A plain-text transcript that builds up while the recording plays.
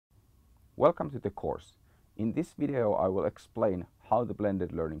Welcome to the course. In this video I will explain how the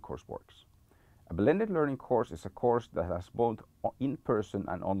blended learning course works. A blended learning course is a course that has both in-person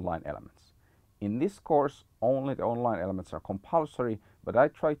and online elements. In this course only the online elements are compulsory, but I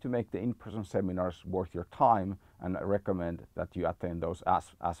try to make the in-person seminars worth your time and I recommend that you attend those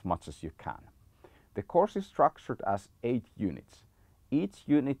as much as you can. The course is structured as 8 units. Each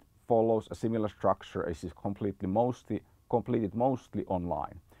unit follows a similar structure as is completed mostly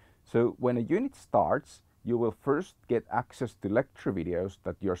online. So when a unit starts, you will first get access to lecture videos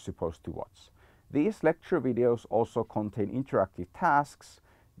that you're supposed to watch. These lecture videos also contain interactive tasks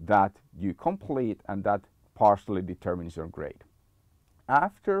that you complete and that partially determines your grade.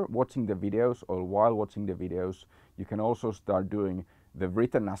 After watching the videos or while watching the videos, you can also start doing the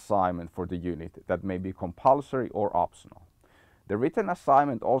written assignment for the unit that may be compulsory or optional. The written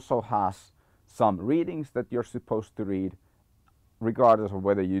assignment also has some readings that you're supposed to read regardless of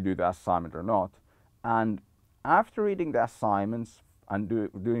whether you do the assignment or not. And after reading the assignments and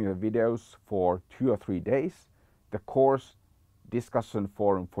doing the videos for 2 or 3 days, the course discussion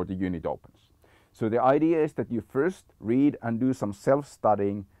forum for the unit opens. So the idea is that you first read and do some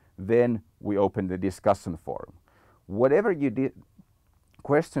self-studying, then we open the discussion forum. Whatever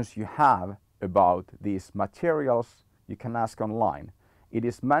questions you have about these materials, you can ask online. It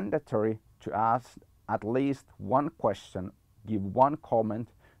is mandatory to ask at least one question, give one comment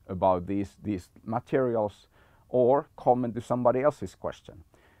about these materials, or comment to somebody else's question.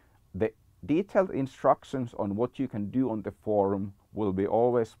 The detailed instructions on what you can do on the forum will be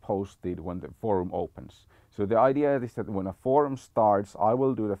always posted when the forum opens. So the idea is that when a forum starts, I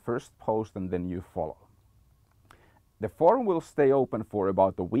will do the first post and then you follow. The forum will stay open for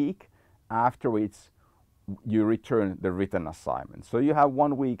about a week, after which you return the written assignment. So you have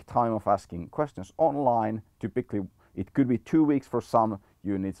 1 week time of asking questions online. Typically it could be 2 weeks for some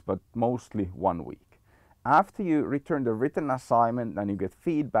units, but mostly 1 week. After you return the written assignment and you get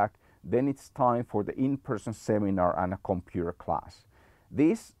feedback, then it's time for the in-person seminar and a computer class.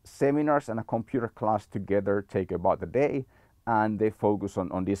 These seminars and a computer class together take about a day, and they focus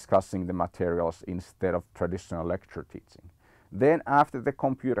on discussing the materials instead of traditional lecture teaching. Then after the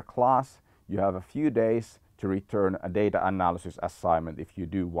computer class, you have a few days to return a data analysis assignment if you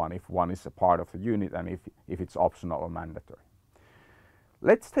do one, if one is a part of the unit and if it's optional or mandatory.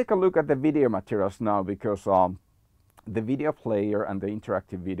 Let's take a look at the video materials now, because the video player and the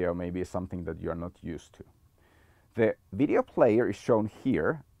interactive video may be something that you're not used to. The video player is shown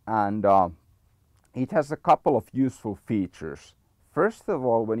here, and it has a couple of useful features. First of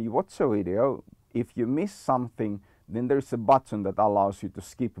all, when you watch a video, if you miss something, then there's a button that allows you to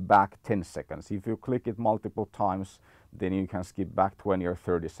skip back 10 seconds. If you click it multiple times, then you can skip back 20 or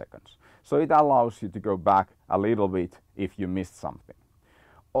 30 seconds. So it allows you to go back a little bit if you missed something.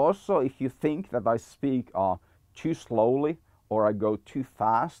 Also, if you think that I speak too slowly or I go too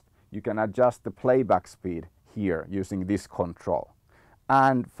fast, you can adjust the playback speed here using this control.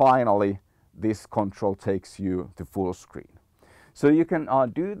 And finally, this control takes you to full screen. So you can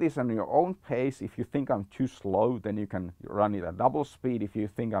do this on your own pace. If you think I'm too slow, then you can run it at double speed. If you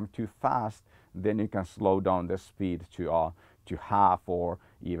think I'm too fast, then you can slow down the speed to half or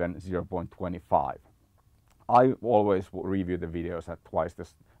even 0.25. I always review the videos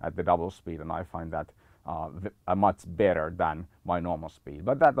at the double speed, and I find that much better than my normal speed.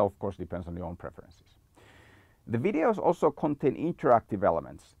 But that of course depends on your own preferences. The videos also contain interactive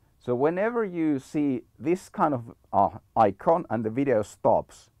elements. So whenever you see this kind of icon and the video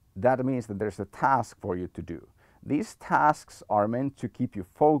stops, that means that there's a task for you to do. These tasks are meant to keep you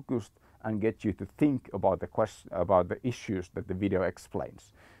focused and get you to think about the issues that the video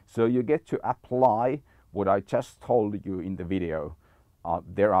explains. So you get to apply what I just told you in the video.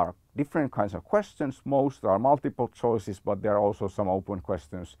 There are different kinds of questions. Most are multiple choices, but there are also some open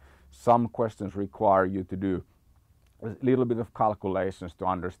questions. Some questions require you to do a little bit of calculations to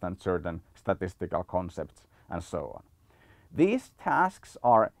understand certain statistical concepts and so on. These tasks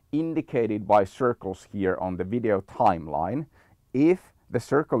are indicated by circles here on the video timeline. If the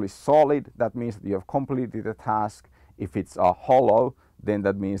circle is solid, that means that you have completed the task. If it's hollow, then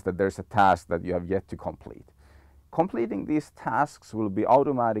that means that there's a task that you have yet to complete. Completing these tasks will be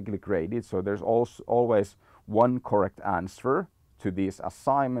automatically graded, so there's also always one correct answer to these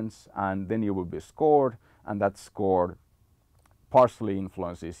assignments, and then you will be scored, and that score partially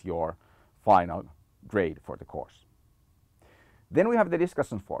influences your final grade for the course. Then we have the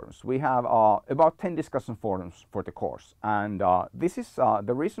discussion forums. We have about 10 discussion forums for the course, and this is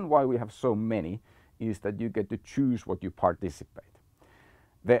the reason why we have so many is that you get to choose what you participate.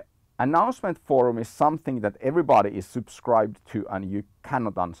 The Announcement forum is something that everybody is subscribed to and you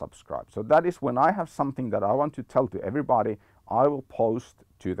cannot unsubscribe. So that is when I have something that I want to tell to everybody, I will post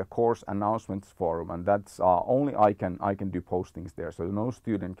to the course announcements forum, and that's only I can do postings there, so no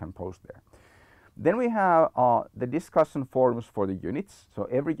student can post there. Then we have the discussion forums for the units. So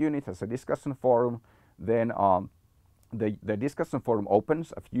every unit has a discussion forum. Then the discussion forum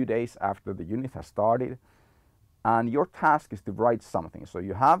opens a few days after the unit has started, and your task is to write something. So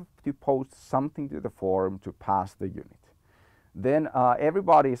you have to post something to the forum to pass the unit. Then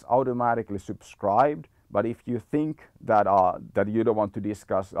everybody is automatically subscribed, but if you think that that you don't want to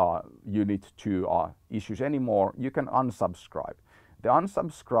discuss Unit 2 issues anymore, you can unsubscribe. The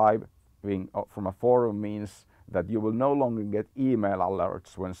unsubscribing from a forum means that you will no longer get email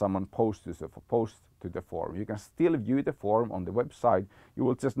alerts when someone posts to the forum. You can still view the forum on the website, you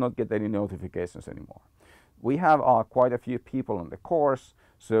will just not get any notifications anymore. We have quite a few people on the course,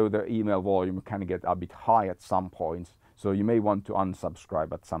 so the email volume can get a bit high at some points. So you may want to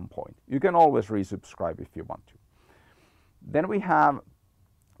unsubscribe at some point. You can always resubscribe if you want to. Then we have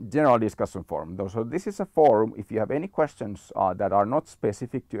general discussion forum. So this is a forum if you have any questions that are not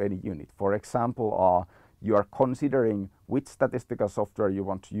specific to any unit. For example, you are considering which statistical software you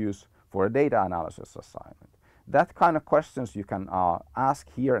want to use for a data analysis assignment. That kind of questions you can ask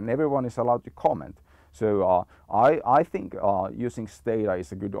here, and everyone is allowed to comment. So I think using Stata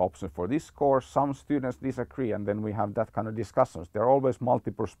is a good option for this course. Some students disagree, and then we have that kind of discussions. There are always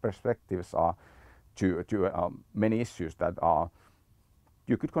multiple perspectives to many issues that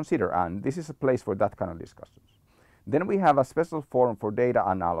you could consider, and this is a place for that kind of discussions. Then we have a special forum for data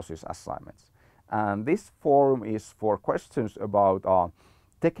analysis assignments, and this forum is for questions about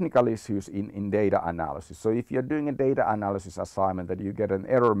technical issues in data analysis. So if you're doing a data analysis assignment that you get an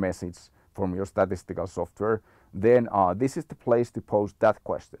error message from your statistical software, then this is the place to post that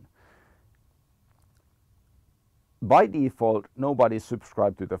question. By default, nobody is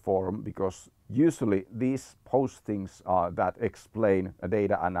subscribed to the forum because usually these postings that explain a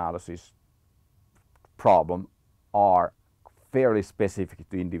data analysis problem are fairly specific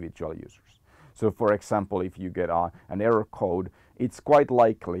to individual users. So for example, if you get an error code, it's quite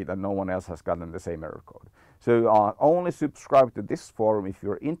likely that no one else has gotten the same error code. So only subscribe to this forum if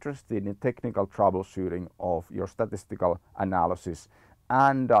you're interested in technical troubleshooting of your statistical analysis,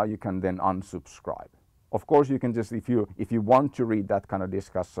 and you can then unsubscribe. Of course, you can just, if you want to read that kind of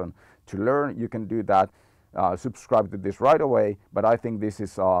discussion to learn, you can do that. Subscribe to this right away, but I think this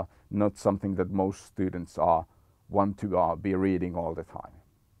is not something that most students want to be reading all the time.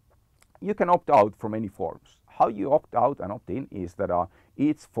 You can opt out from any forums. How you opt out and opt in is that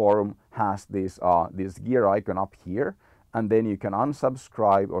each forum has this gear icon up here, and then you can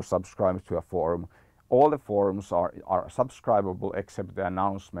unsubscribe or subscribe to a forum. All the forums are subscribable except the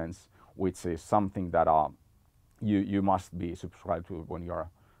announcements, which is something that you must be subscribed to when you are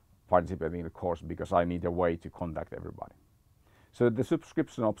participating in the course, because I need a way to contact everybody. So the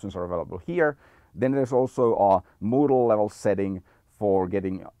subscription options are available here. Then there's also a Moodle level setting for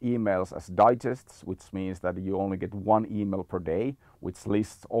getting emails as digests, which means that you only get one email per day, which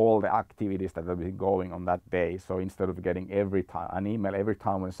lists all the activities that have been going on that day. So instead of getting an email every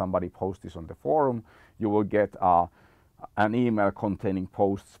time when somebody posts this on the forum, you will get an email containing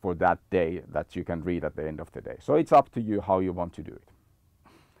posts for that day that you can read at the end of the day. So it's up to you how you want to do it.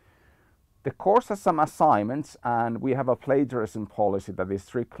 The course has some assignments, and we have a plagiarism policy that is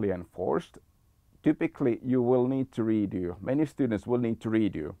strictly enforced. Typically, you will need to redo, many students will need to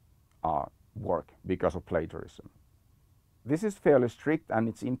redo work because of plagiarism. This is fairly strict, and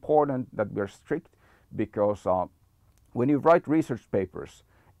it's important that we're strict because when you write research papers,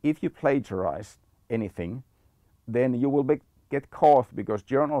 if you plagiarize anything, then you will get caught because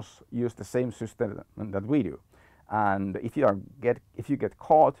journals use the same system that we do. And if you get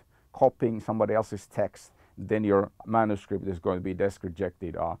caught copying somebody else's text, then your manuscript is going to be desk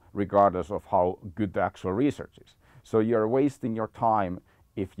rejected regardless of how good the actual research is. So you're wasting your time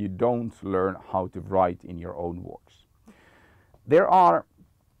if you don't learn how to write in your own works. There are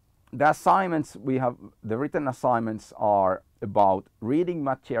the assignments we have, the written assignments are about reading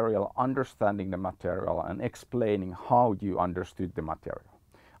material, understanding the material, and explaining how you understood the material.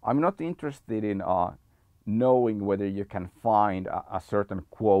 I'm not interested in knowing whether you can find a certain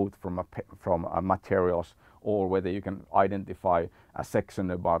quote from materials, or whether you can identify a section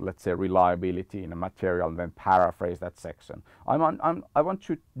about, let's say, reliability in a material and then paraphrase that section. I want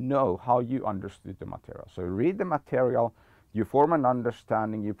to know how you understood the material. So read the material, you form an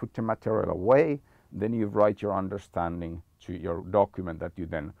understanding, you put the material away, then you write your understanding to your document that you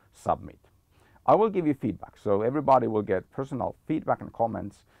then submit. I will give you feedback. So everybody will get personal feedback and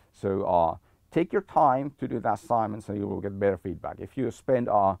comments. So take your time to do the assignment so you will get better feedback. If you spend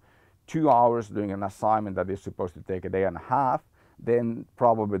 2 hours doing an assignment that is supposed to take a day and a half, then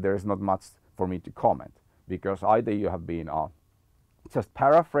probably there is not much for me to comment, because either you have been just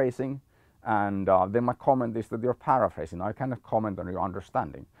paraphrasing, and then my comment is that you're paraphrasing. I cannot comment on your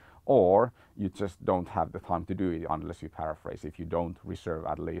understanding, or you just don't have the time to do it unless you paraphrase, if you don't reserve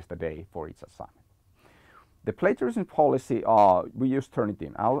at least a day for each assignment. The plagiarism policy, we use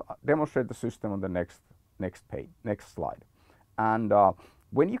Turnitin. I'll demonstrate the system on the next slide. And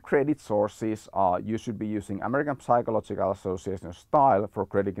when you credit sources, you should be using American Psychological Association style for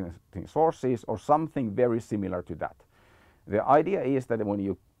crediting sources, or something very similar to that. The idea is that when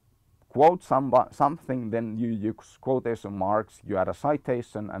you quote something, then you use quotation marks, you add a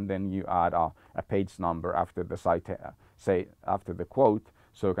citation, and then you add a page number after the after the quote,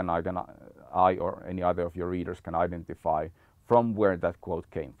 so I or any other of your readers can identify from where that quote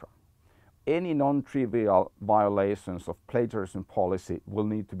came from. Any non-trivial violations of plagiarism policy will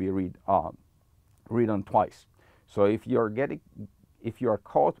need to be read on twice. So if you are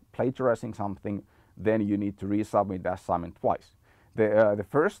caught plagiarizing something, then you need to resubmit the assignment twice. The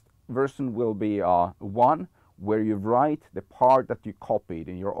first version will be one where you write the part that you copied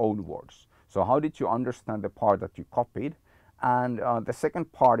in your own words. So how did you understand the part that you copied? And the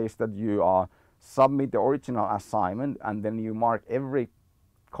second part is that you submit the original assignment, and then you mark every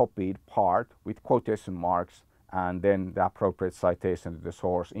copied part with quotation marks, and then the appropriate citation to the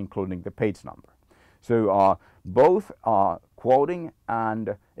source, including the page number. So both quoting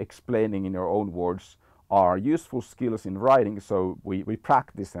and explaining in your own words are useful skills in writing, so we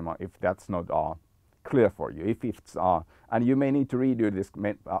practice them if that's not clear for you. If it's and you may need to redo this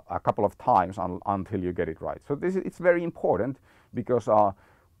a couple of times until you get it right. So it's very important, because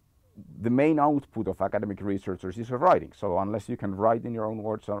the main output of academic researchers is writing. So unless you can write in your own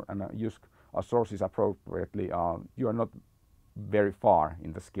words and use sources appropriately, you are not very far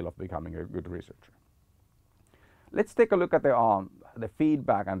in the skill of becoming a good researcher. Let's take a look at the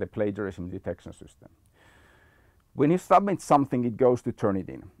feedback and the plagiarism detection system. When you submit something, it goes to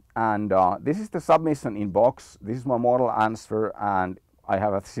Turnitin. And this is the submission inbox. This is my model answer, and I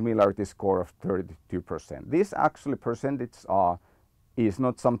have a similarity score of 32%. This actually percentage is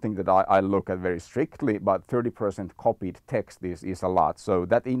not something that I look at very strictly, but 30% copied text is a lot. So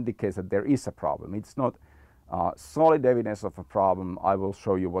that indicates that there is a problem. It's not solid evidence of a problem. I will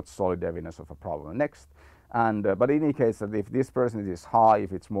show you what's solid evidence of a problem next. And but it indicates that if this percentage is high,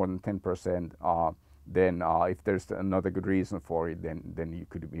 if it's more than 10%, then if there's another good reason for it, then you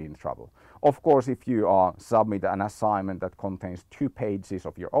could be in trouble. Of course, if you submit an assignment that contains 2 pages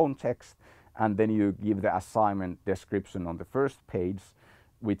of your own text, and then you give the assignment description on the first page,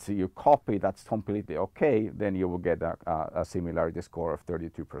 which you copy, that's completely okay, then you will get a similarity score of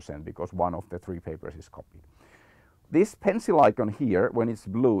 32%, because one of the 3 papers is copied. This pencil icon here, when it's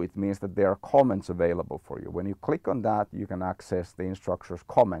blue, it means that there are comments available for you. When you click on that, you can access the instructor's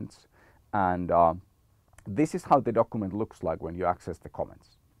comments, and this is how the document looks like when you access the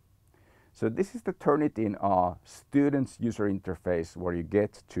comments. So this is the Turnitin student's user interface, where you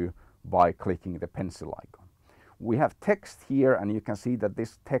get to by clicking the pencil icon. We have text here, and you can see that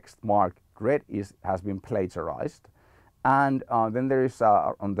this text marked red has been plagiarized. And then there is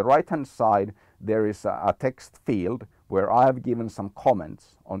on the right hand side, there is a text field where I have given some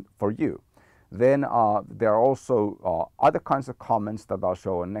comments for you. Then there are also other kinds of comments that I'll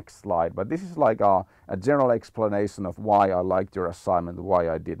show on next slide, but this is like a general explanation of why I liked your assignment, why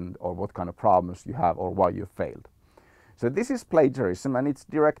I didn't, or what kind of problems you have, or why you failed. So this is plagiarism, and it's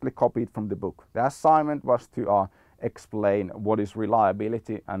directly copied from the book. The assignment was to explain what is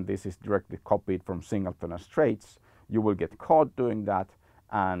reliability, and this is directly copied from Singleton and Straits. You will get caught doing that,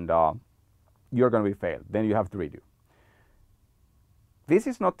 and you're going to be failed. Then you have to redo. This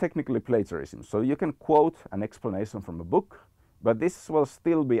is not technically plagiarism, so you can quote an explanation from a book, but this will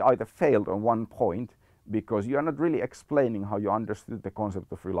still be either failed on one point, because you are not really explaining how you understood the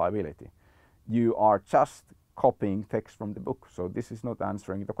concept of reliability. You are just copying text from the book, so this is not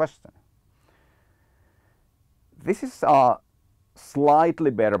answering the question. This is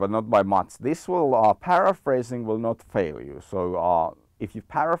slightly better, but not by much. This will paraphrasing will not fail you. So if you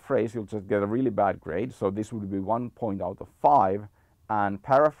paraphrase, you'll just get a really bad grade. So this would be 1 point out of 5. And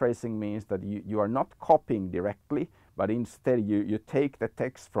paraphrasing means that you are not copying directly, but instead you take the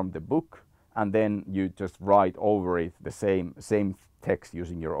text from the book, and then you just write over it the same text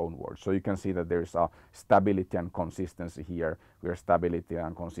using your own words. So you can see that there's a stability and consistency here, stability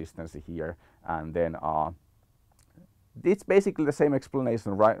and consistency here, and then it's basically the same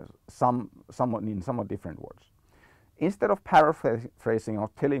explanation, right? Somewhat in somewhat different words. Instead of paraphrasing or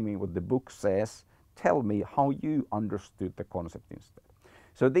telling me what the book says, tell me how you understood the concept instead.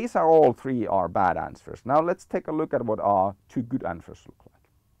 So these are all three are bad answers. Now let's take a look at what two good answers look like.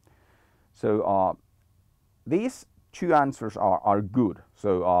 So these two answers are good.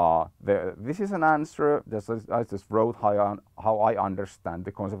 So this is an answer that I just wrote how I understand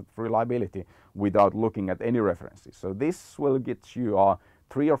the concept of reliability without looking at any references. So this will get you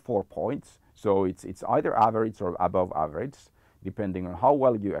 3 or 4 points. So it's either average or above average, depending on how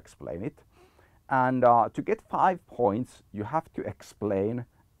well you explain it. And to get 5 points, you have to explain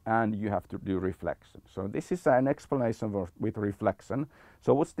and you have to do reflection. So this is an explanation with reflection.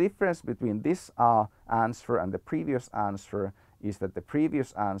 So what's the difference between this answer and the previous answer is that the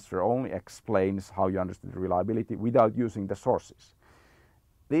previous answer only explains how you understand reliability without using the sources.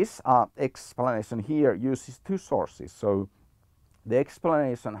 This explanation here uses 2 sources. So the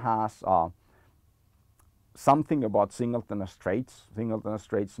explanation has something about Singleton Straits. Singleton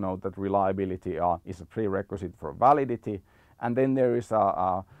Straits note that reliability is a prerequisite for validity, and then there is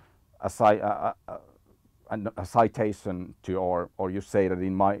a citation to, or you say that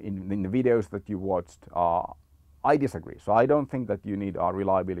in the videos that you watched, I disagree. So I don't think that you need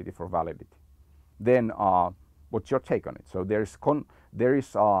reliability for validity. Then what's your take on it? So there is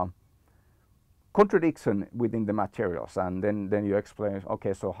contradiction within the materials, and then you explain,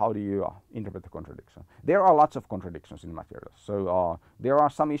 okay, so how do you interpret the contradiction? There are lots of contradictions in materials. So there are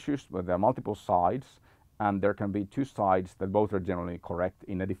some issues where there are multiple sides, and there can be 2 sides that both are generally correct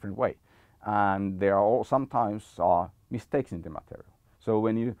in a different way. And there are sometimes mistakes in the material. So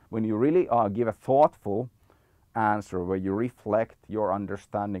when you really give a thoughtful answer where you reflect your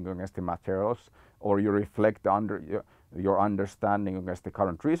understanding against the materials, or you reflect your understanding against the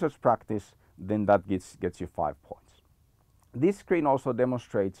current research practice, then that gets you 5 points. This screen also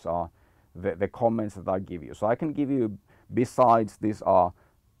demonstrates the comments that I give you. So I can give you, besides this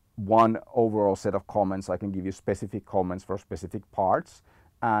one overall set of comments, I can give you specific comments for specific parts.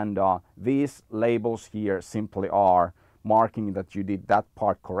 And these labels here simply are marking that you did that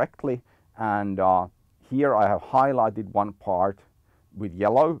part correctly. And here I have highlighted one part with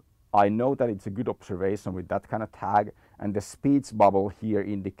yellow. I know that it's a good observation with that kind of tag, and the speech bubble here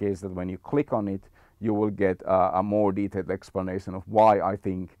indicates that when you click on it, you will get a more detailed explanation of why I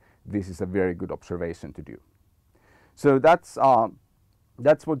think this is a very good observation to do. So that's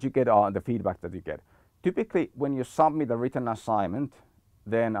what you get, the feedback that you get. Typically, when you submit a written assignment,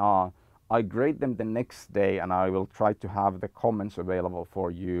 then I grade them the next day, and I will try to have the comments available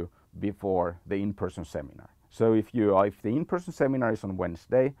for you before the in-person seminar. So if the in-person seminar is on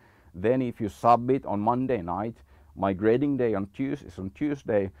Wednesday, then if you submit on Monday night, my grading day is on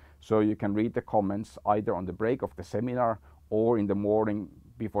Tuesday, so you can read the comments either on the break of the seminar or in the morning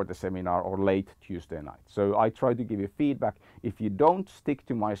before the seminar or late Tuesday night. So I try to give you feedback. If you don't stick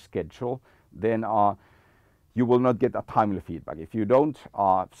to my schedule, then you will not get a timely feedback. If you don't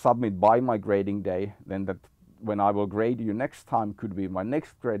submit by my grading day, then that when I will grade you next time could be my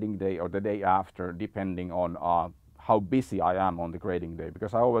next grading day or the day after, depending on how busy I am on the grading day,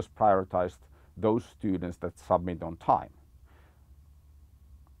 because I always prioritized those students that submit on time.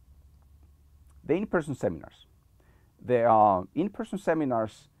 The in-person seminars. The in-person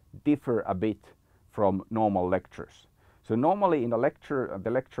seminars differ a bit from normal lectures. So normally in a lecture, the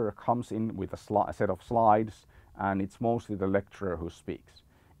lecturer comes in with a set of slides, and it's mostly the lecturer who speaks.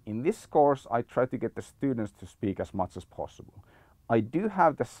 In this course, I try to get the students to speak as much as possible. I do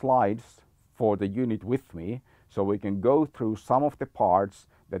have the slides for the unit with me, so we can go through some of the parts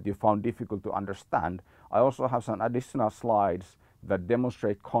that you found difficult to understand. I also have some additional slides that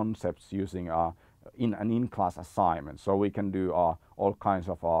demonstrate concepts using in an in-class assignment. So we can do all kinds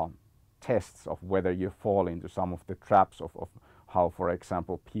of tests of whether you fall into some of the traps of how, for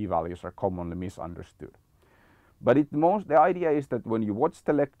example, p-values are commonly misunderstood. But the idea is that when you watch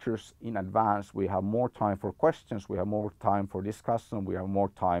the lectures in advance, we have more time for questions, we have more time for discussion, we have more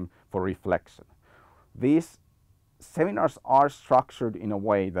time for reflection. These seminars are structured in a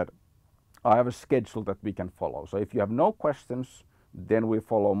way that I have a schedule that we can follow. So if you have no questions, then we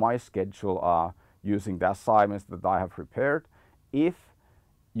follow my schedule using the assignments that I have prepared. If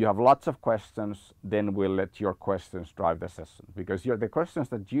you have lots of questions, then we'll let your questions drive the session, because the questions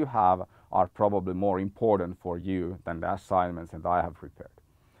that you have are probably more important for you than the assignments that I have prepared.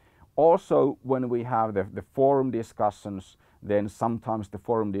 Also, when we have the forum discussions, then sometimes the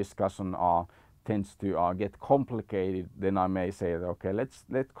forum discussion tends to get complicated. Then I may say that, okay, let's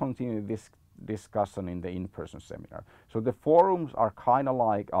continue this discussion in the in-person seminar. So the forums are kind of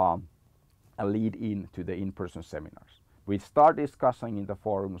like a lead-in to the in-person seminars. We start discussing in the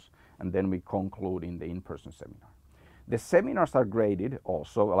forums and then we conclude in the in-person seminar. The seminars are graded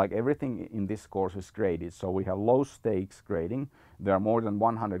also, like everything in this course is graded, so we have low stakes grading. There are more than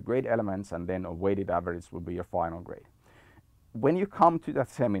 100 grade elements, and then a weighted average will be your final grade. When you come to that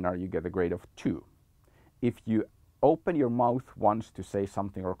seminar, you get a grade of 2. If you open your mouth once to say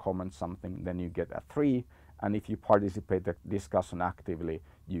something or comment something, then you get a 3, and if you participate in the discussion actively,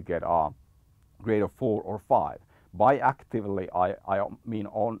 you get a grade of 4 or 5. By actively, I mean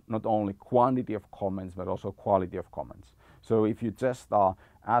not only quantity of comments, but also quality of comments. So if you just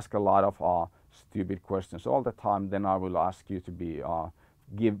ask a lot of stupid questions all the time, then I will ask you to be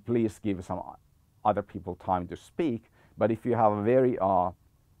please give some other people time to speak. But if you have a very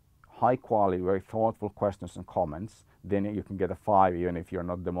high quality, very thoughtful questions and comments, then you can get a 5, even if you're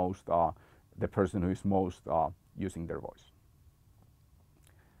not the person who is most using their voice.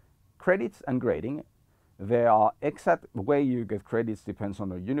 Credits and grading. The exact way you get credits depends on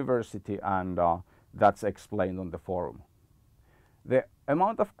the university, and that's explained on the forum. The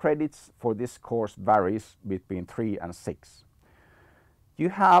amount of credits for this course varies between 3 and 6. You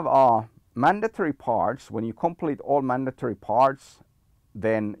have mandatory parts. When you complete all mandatory parts,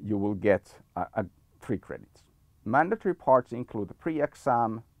 then you will get 3 credits. Mandatory parts include the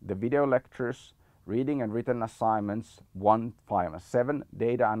pre-exam, the video lectures, reading and written assignments 1, 5, and 7,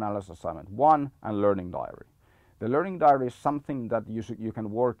 data analysis assignment 1, and learning diary. The learning diary is something that you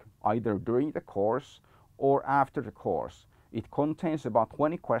can work either during the course or after the course. It contains about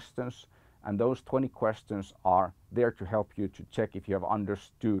 20 questions, and those 20 questions are there to help you to check if you have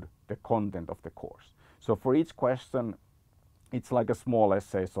understood the content of the course. So for each question, it's like a small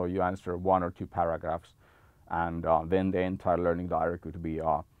essay, so you answer 1 or 2 paragraphs, and then the entire learning diary could be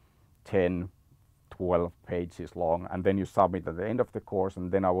 10, 12 pages long, and then you submit at the end of the course,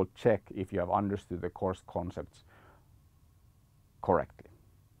 and then I will check if you have understood the course concepts correctly.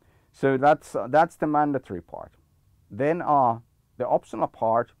 So that's the mandatory part. Then the optional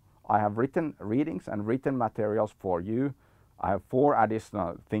part, I have written readings and written materials for you. I have 4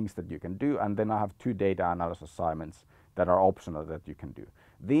 additional things that you can do, and then I have 2 data analysis assignments that are optional that you can do.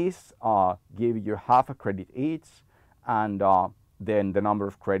 These give you half a credit each, and then the number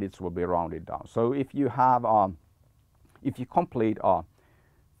of credits will be rounded down. So if you have, if you complete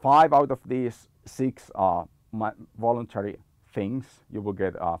 5 out of these 6 voluntary things, you will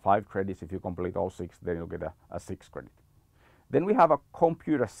get 5 credits. If you complete all 6, then you'll get a 6 credit. Then we have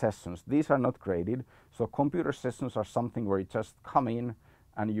computer sessions. These are not graded. So computer sessions are something where you just come in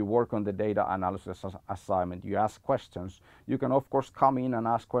and you work on the data analysis assignment. You ask questions. You can of course come in and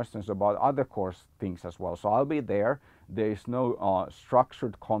ask questions about other course things as well. So I'll be there. There is no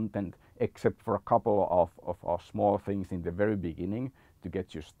structured content except for a couple of small things in the very beginning to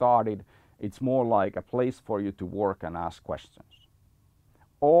get you started. It's more like a place for you to work and ask questions.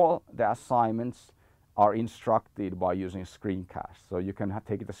 All the assignments are instructed by using screencasts. So you can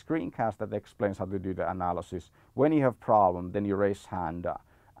take the screencast that explains how to do the analysis. When you have problem, then you raise hand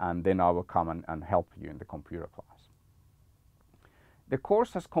and then I will come and help you in the computer class. The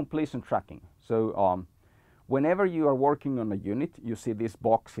course has completion tracking. So whenever you are working on a unit, you see these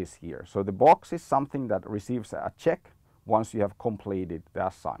boxes here. So the box is something that receives a check once you have completed the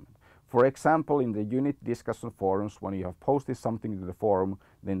assignment. For example, in the unit discussion forums, when you have posted something to the forum,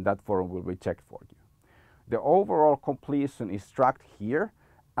 then that forum will be checked for you. The overall completion is tracked here,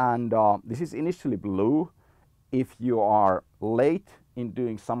 and this is initially blue. If you are late in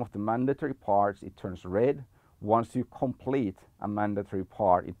doing some of the mandatory parts, it turns red. Once you complete a mandatory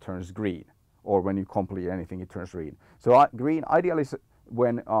part, it turns green, or when you complete anything, it turns green. So green, ideally,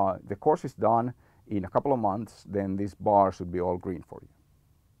 when the course is done in a couple of months, then this bar should be all green for you.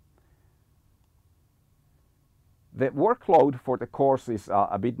 The workload for the course is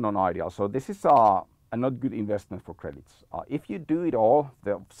a bit non-ideal. So this is a not good investment for credits. If you do it all,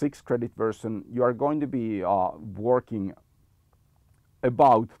 the 6 credit version, you are going to be working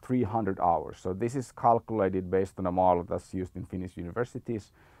about 300 hours. So this is calculated based on a model that's used in Finnish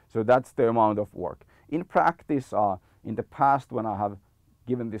universities. So that's the amount of work. In practice, in the past when I have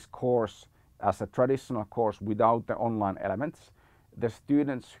given this course as a traditional course without the online elements, the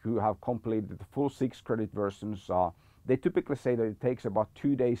students who have completed the full 6 credit versions, they typically say that it takes about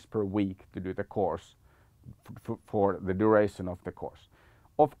 2 days per week to do the course for the duration of the course.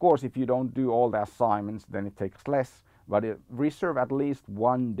 Of course, if you don't do all the assignments, then it takes less, but reserve at least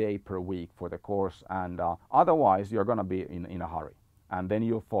 1 day per week for the course, and otherwise you're going to be in a hurry, and then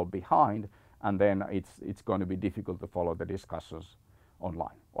you'll fall behind, and then it's going to be difficult to follow the discussions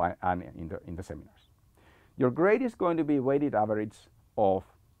online and in the seminars. Your grade is going to be weighted average of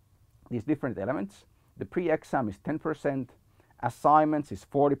these different elements. the pre-exam is 10%, assignments is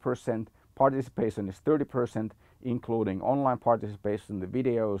 40%, participation is 30%, including online participation, the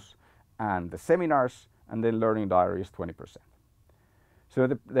videos and the seminars, and then learning diary is 20%. So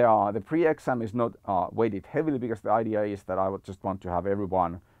the pre-exam is not weighted heavily, because the idea is that I would just want to have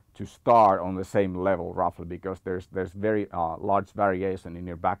everyone to start on the same level roughly, because there's very large variation in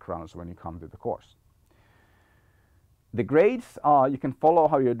your backgrounds when you come to the course. The grades, you can follow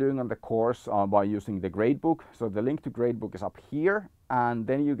how you're doing on the course by using the gradebook. So the link to gradebook is up here, and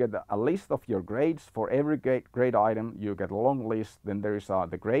then you get a list of your grades. For every grade item you get a long list. Then there is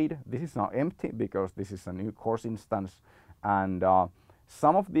the grade. This is now empty because this is a new course instance, and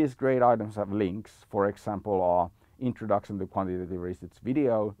some of these grade items have links. For example, Introduction to Quantitative Research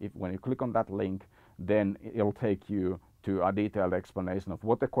video. When you click on that link, then it'll take you to a detailed explanation of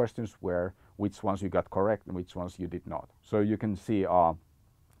what the questions were, which ones you got correct and which ones you did not. So you can see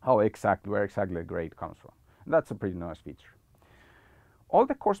where exactly the grade comes from. And that's a pretty nice feature. All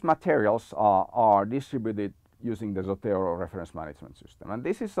the course materials are distributed using the Zotero reference management system. And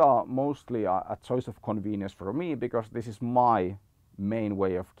this is mostly a choice of convenience for me, because this is my main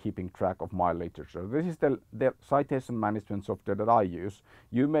way of keeping track of my literature. This is the citation management software that I use.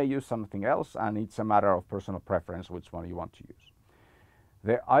 You may use something else, and it's a matter of personal preference which one you want to use.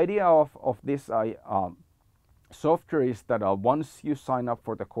 The idea of this software is that once you sign up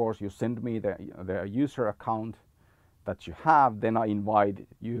for the course, you send me the user account that you have, then I invite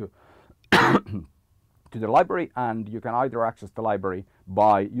you to the library, and you can either access the library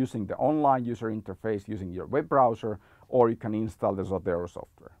by using the online user interface using your web browser, or you can install the Zotero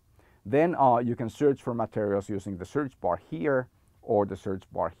software. Then you can search for materials using the search bar here or the search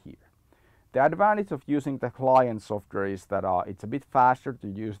bar here. The advantage of using the client software is that it's a bit faster to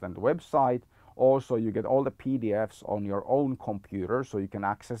use than the website. Also, you get all the PDFs on your own computer, so you can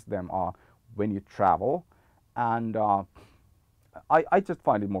access them when you travel. And I just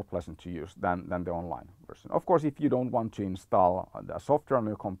find it more pleasant to use than the online version. Of course, if you don't want to install the software on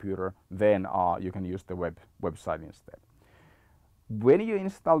your computer, then you can use the website instead. When you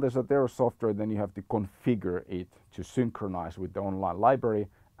install the Zotero software, then you have to configure it to synchronize with the online library.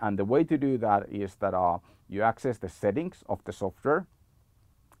 And the way to do that is that you access the settings of the software,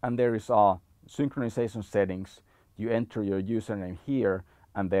 and there is synchronization settings. You enter your username here,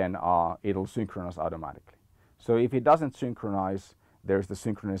 and then it'll synchronize automatically. So if it doesn't synchronize, there's the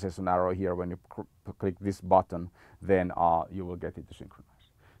synchronization arrow here. When you click this button, then you will get it to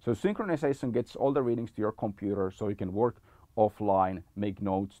synchronize. So synchronization gets all the readings to your computer, so you can work offline, make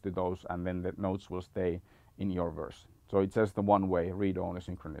notes to those, and then the notes will stay in your version. So it's just the one-way read-only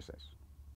synchronization.